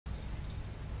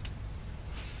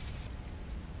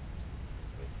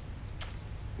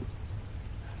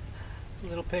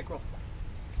little pickerel.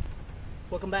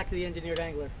 Welcome back to the Engineered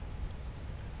Angler.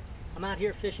 I'm out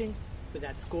here fishing with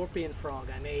that scorpion frog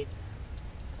I made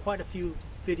quite a few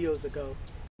videos ago.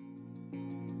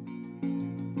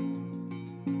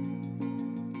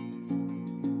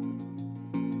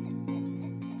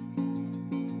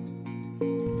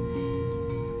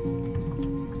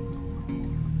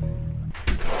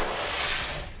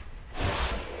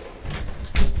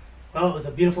 Well, it was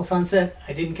a beautiful sunset.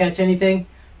 I didn't catch anything,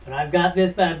 but I've got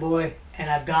this bad boy, and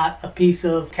I've got a piece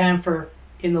of camphor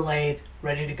in the lathe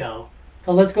ready to go.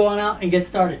 So let's go on out and get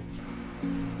started.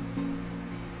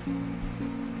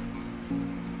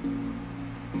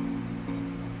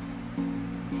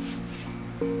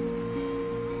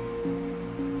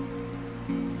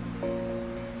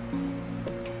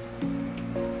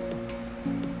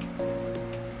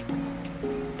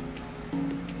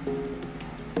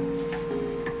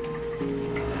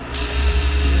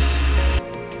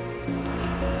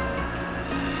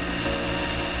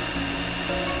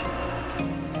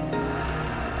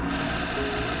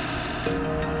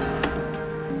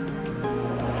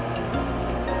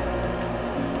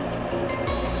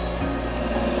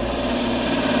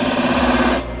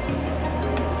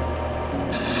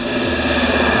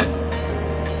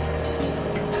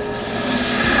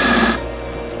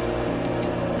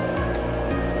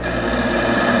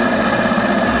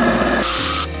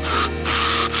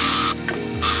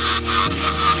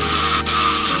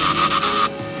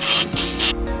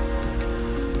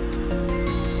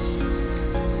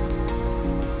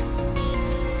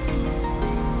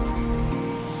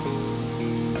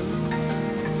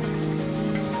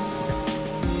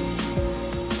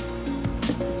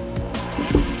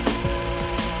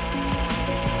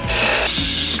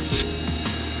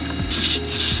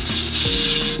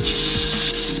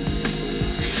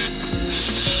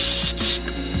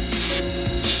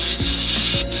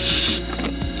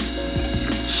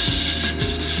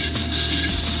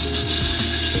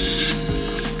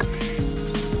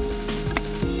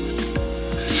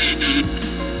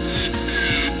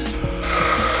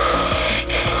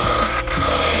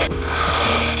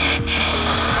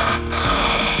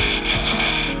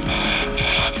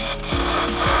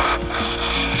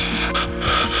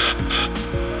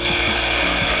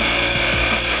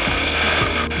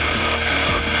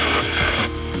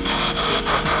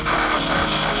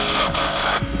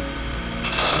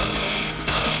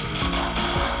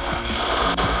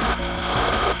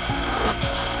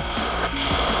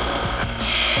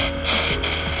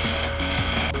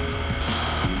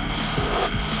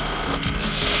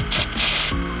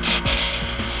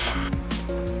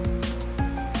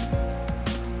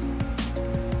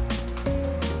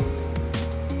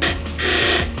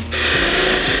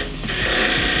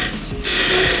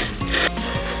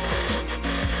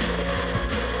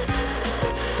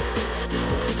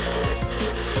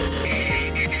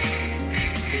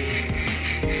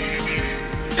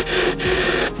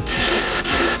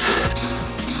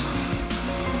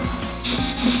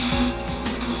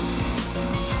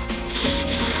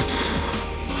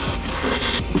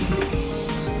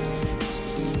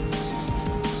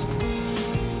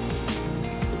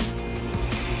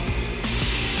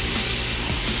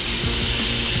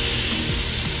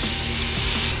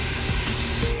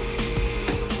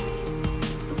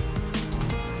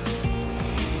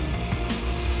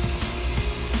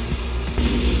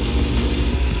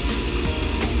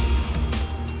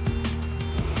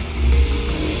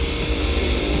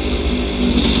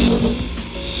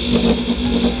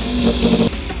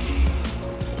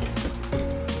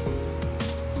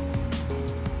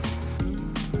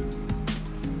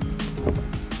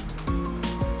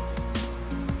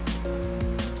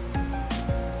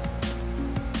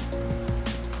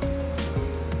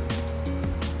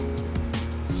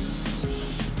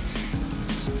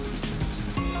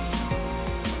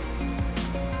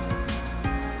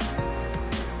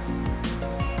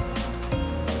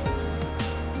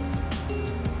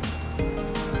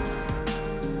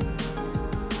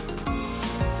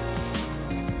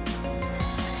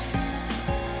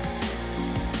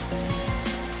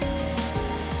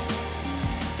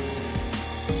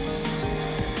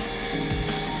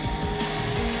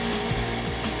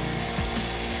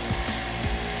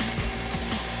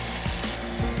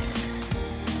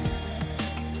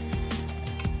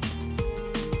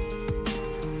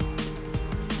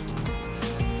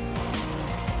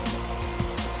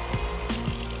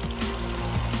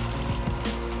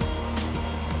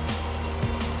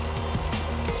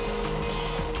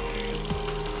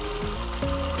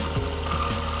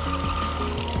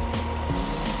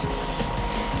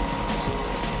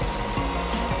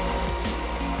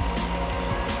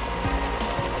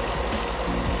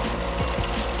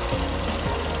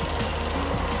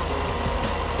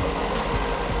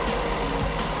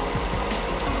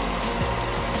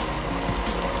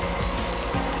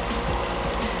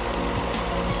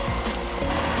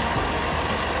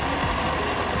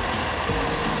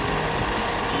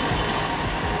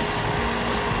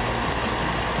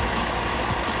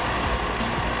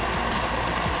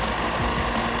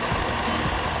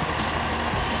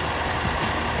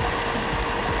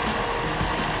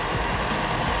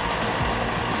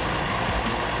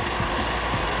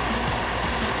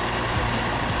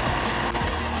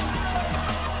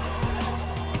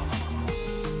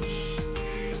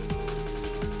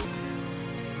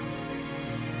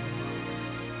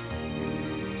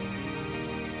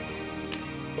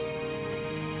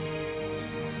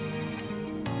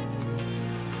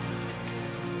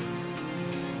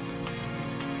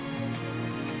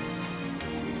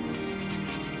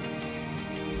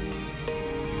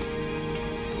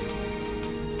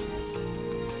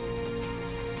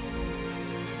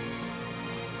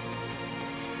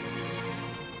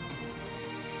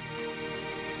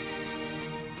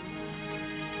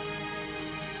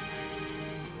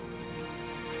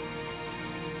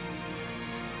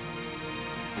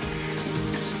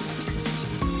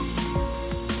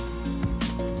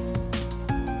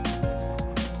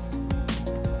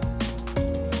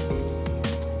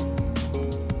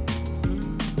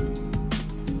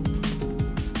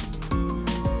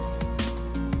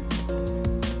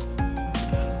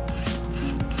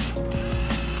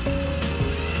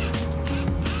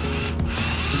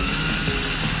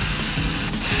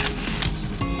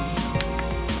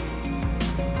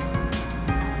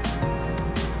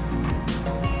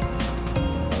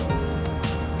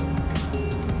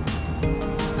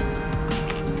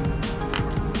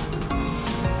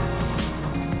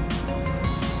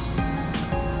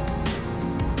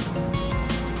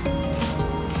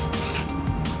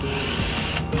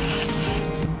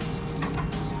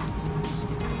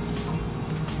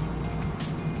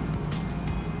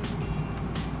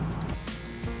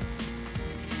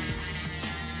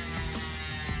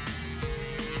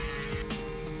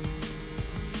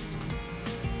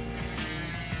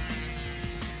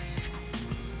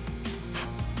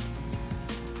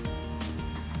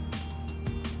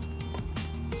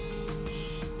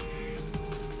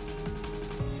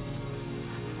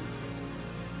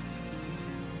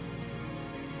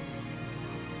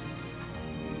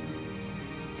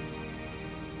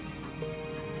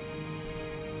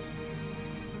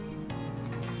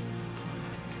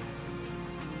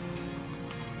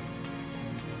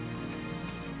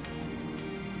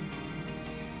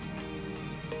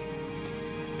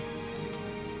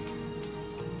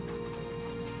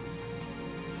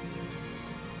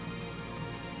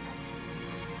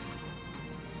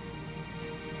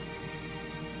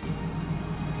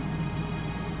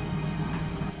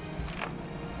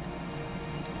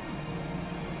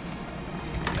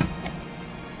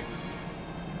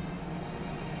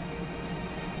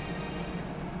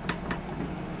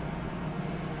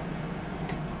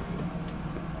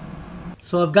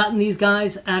 So I've gotten these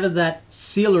guys out of that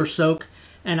sealer soak,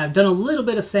 and I've done a little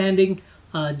bit of sanding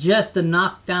just to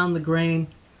knock down the grain.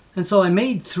 And so I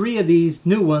made 3 of these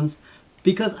new ones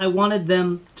because I wanted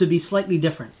them to be slightly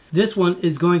different. This one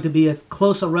is going to be as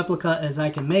close a replica as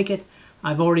I can make it.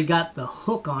 I've already got the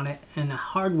hook on it and the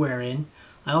hardware in.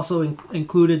 I also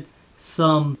included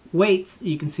some weights.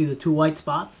 You can see the 2 white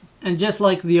spots. And just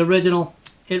like the original,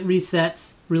 it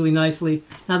resets really nicely.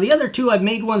 Now the other 2, I've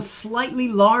made one slightly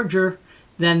larger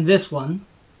than this one.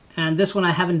 And this one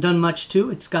I haven't done much to.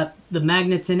 It's got the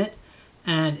magnets in it,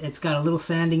 and it's got a little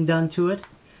sanding done to it.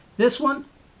 This one,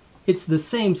 it's the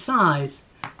same size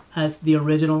as the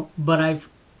original, but I've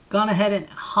gone ahead and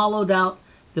hollowed out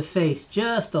the face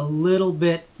just a little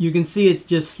bit. You can see it's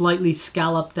just slightly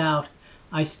scalloped out.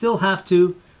 I still have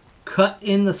to cut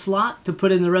in the slot to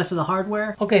put in the rest of the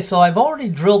hardware. Okay, so I've already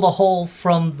drilled a hole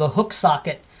from the hook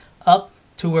socket up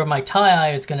to where my tie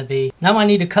eye is going to be. Now I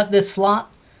need to cut this slot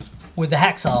with the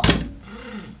hacksaw.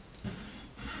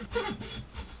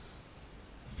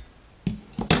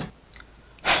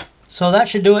 So that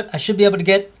should do it. I should be able to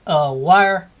get a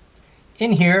wire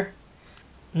in here.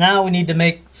 Now we need to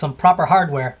make some proper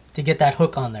hardware to get that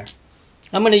hook on there.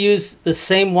 I'm going to use the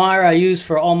same wire I use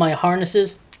for all my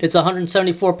harnesses. It's a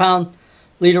 174 pound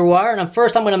leader wire, and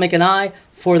first I'm going to make an eye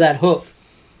for that hook.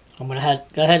 I'm going to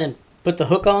go ahead and put the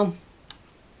hook on.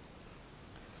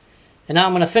 And now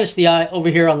I'm going to finish the eye over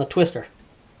here on the twister.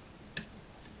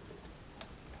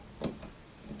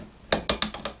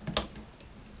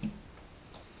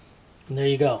 And there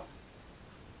you go.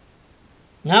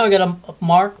 Now we got to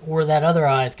mark where that other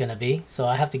eye is going to be. So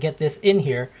I have to get this in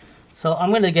here. So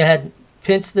I'm going to go ahead and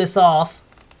pinch this off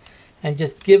and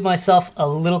just give myself a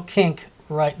little kink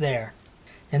right there.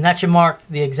 And that should mark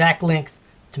the exact length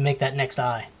to make that next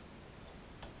eye.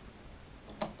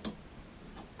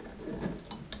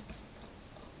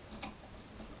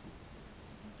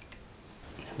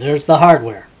 There's the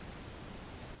hardware.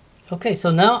 Okay,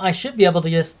 so now I should be able to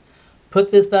just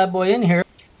put this bad boy in here.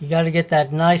 You got to get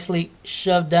that nicely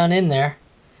shoved down in there,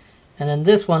 and then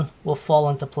this one will fall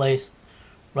into place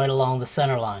right along the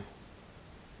center line.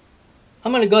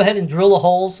 I'm going to go ahead and drill the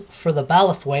holes for the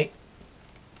ballast weight.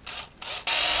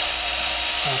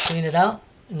 I'll clean it out,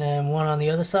 and then one on the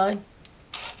other side.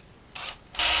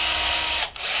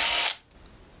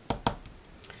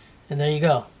 And there you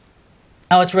go.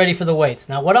 Now it's ready for the weights.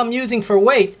 Now what I'm using for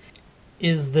weight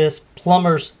is this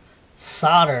plumber's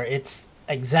solder. It's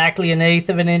exactly 1/8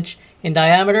 of an inch in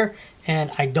diameter,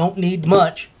 and I don't need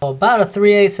much. So about a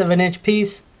 3/8 of an inch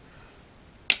piece,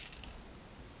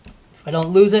 if I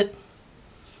don't lose it.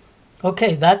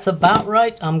 Okay, that's about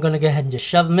right. I'm going to go ahead and just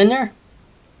shove them in there.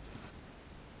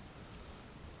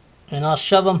 And I'll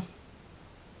shove them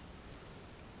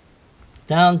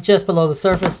down just below the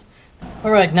surface.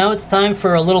 Alright, now it's time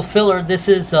for a little filler. This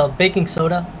is baking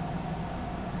soda.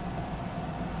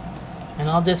 And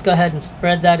I'll just go ahead and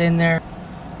spread that in there.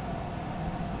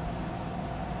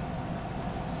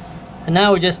 And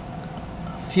now we just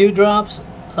a few drops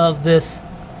of this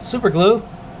super glue.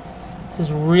 This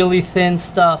is really thin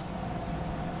stuff.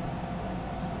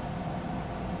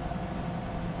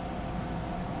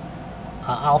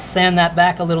 I'll sand that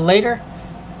back a little later.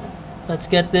 Let's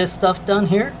get this stuff done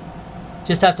here.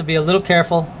 Just have to be a little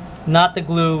careful not to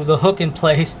glue the hook in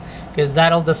place, because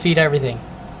that'll defeat everything.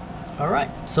 Alright,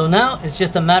 so now it's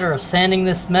just a matter of sanding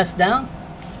this mess down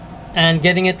and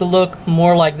getting it to look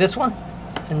more like this one.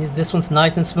 And this one's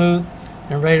nice and smooth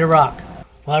and ready to rock.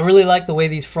 Well, I really like the way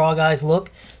these frog eyes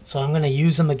look, so I'm going to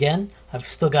use them again. I've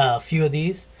still got a few of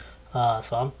these,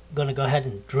 so I'm going to go ahead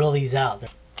and drill these out.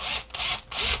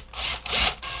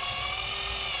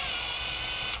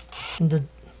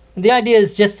 The idea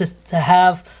is just to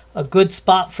have a good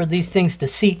spot for these things to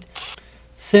seat.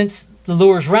 Since the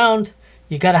lure's round,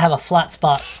 you got to have a flat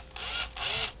spot.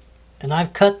 And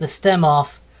I've cut the stem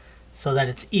off so that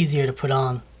it's easier to put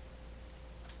on.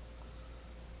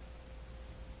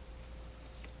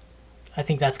 I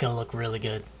think that's going to look really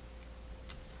good.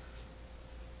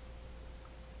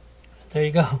 There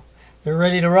you go. They're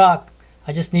ready to rock.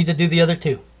 I just need to do the other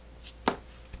 2.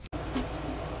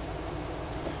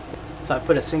 So I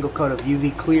put a single coat of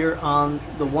UV clear on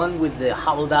the one with the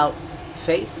hollowed out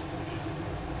face.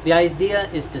 The idea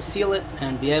is to seal it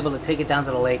and be able to take it down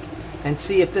to the lake and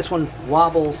see if this one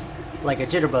wobbles like a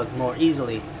jitterbug more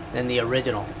easily than the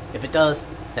original. If it does,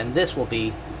 then this will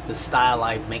be the style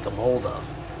I make a mold of.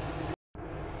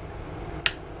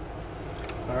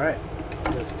 Alright,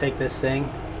 let's take this thing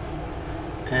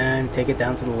and take it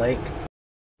down to the lake.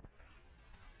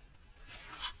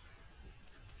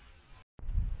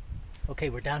 Okay,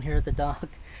 we're down here at the dock.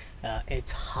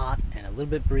 It's hot and a little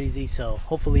bit breezy, so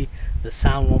hopefully the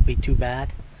sound won't be too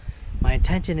bad. My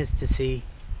intention is to see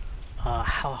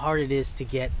how hard it is to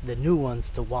get the new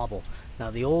ones to wobble. Now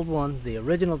the old one, the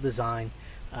original design,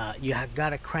 you have got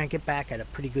to crank it back at a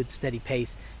pretty good steady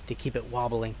pace to keep it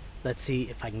wobbling. Let's see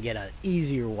if I can get an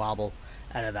easier wobble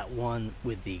out of that one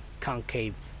with the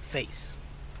concave face.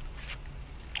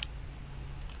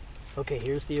 Okay,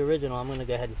 here's the original. I'm going to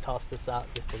go ahead and toss this out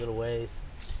just a little ways.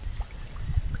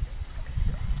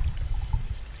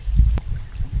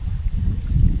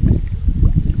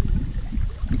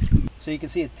 So you can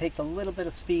see it takes a little bit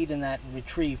of speed in that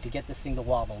retrieve to get this thing to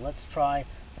wobble. Let's try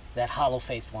that hollow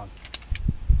faced one.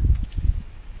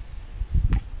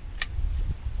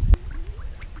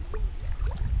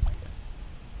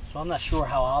 So I'm not sure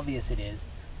how obvious it is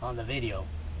on the video,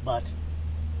 but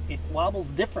it wobbles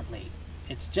differently.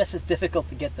 It's just as difficult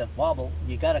to get the wobble.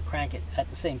 You got to crank it at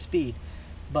the same speed,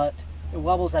 but it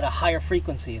wobbles at a higher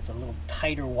frequency. It's a little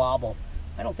tighter wobble.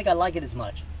 I don't think I like it as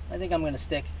much. I think I'm going to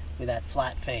stick with that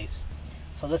flat face.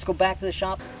 So let's go back to the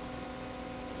shop.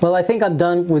 Well, I think I'm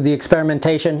done with the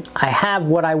experimentation. I have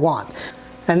what I want,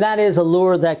 and that is a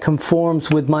lure that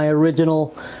conforms with my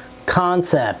original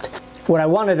concept. What I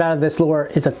wanted out of this lure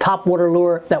is a topwater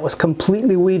lure that was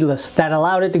completely weedless, that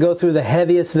allowed it to go through the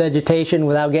heaviest vegetation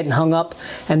without getting hung up,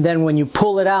 and then when you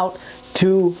pull it out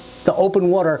to the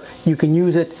open water, you can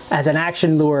use it as an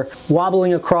action lure,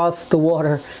 wobbling across the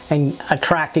water and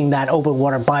attracting that open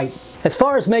water bite. As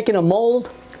far as making a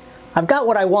mold, I've got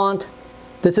what I want.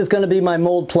 This is going to be my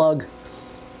mold plug,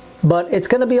 but it's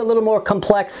going to be a little more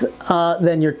complex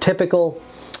than your typical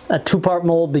two-part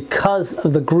mold because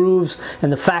of the grooves and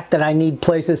the fact that I need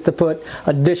places to put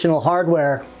additional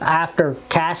hardware after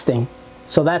casting.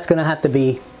 So that's going to have to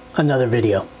be another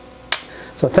video.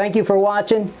 So thank you for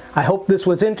watching. I hope this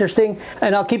was interesting,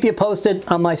 and I'll keep you posted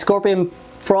on my scorpion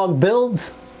frog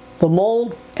builds, the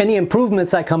mold, any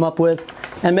improvements I come up with,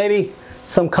 and maybe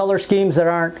some color schemes that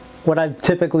aren't what I've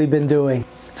typically been doing.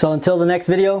 So until the next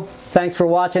video, thanks for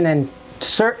watching, and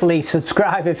certainly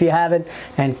subscribe if you haven't,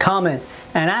 and comment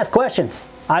and ask questions.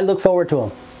 I look forward to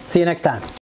them. See you next time.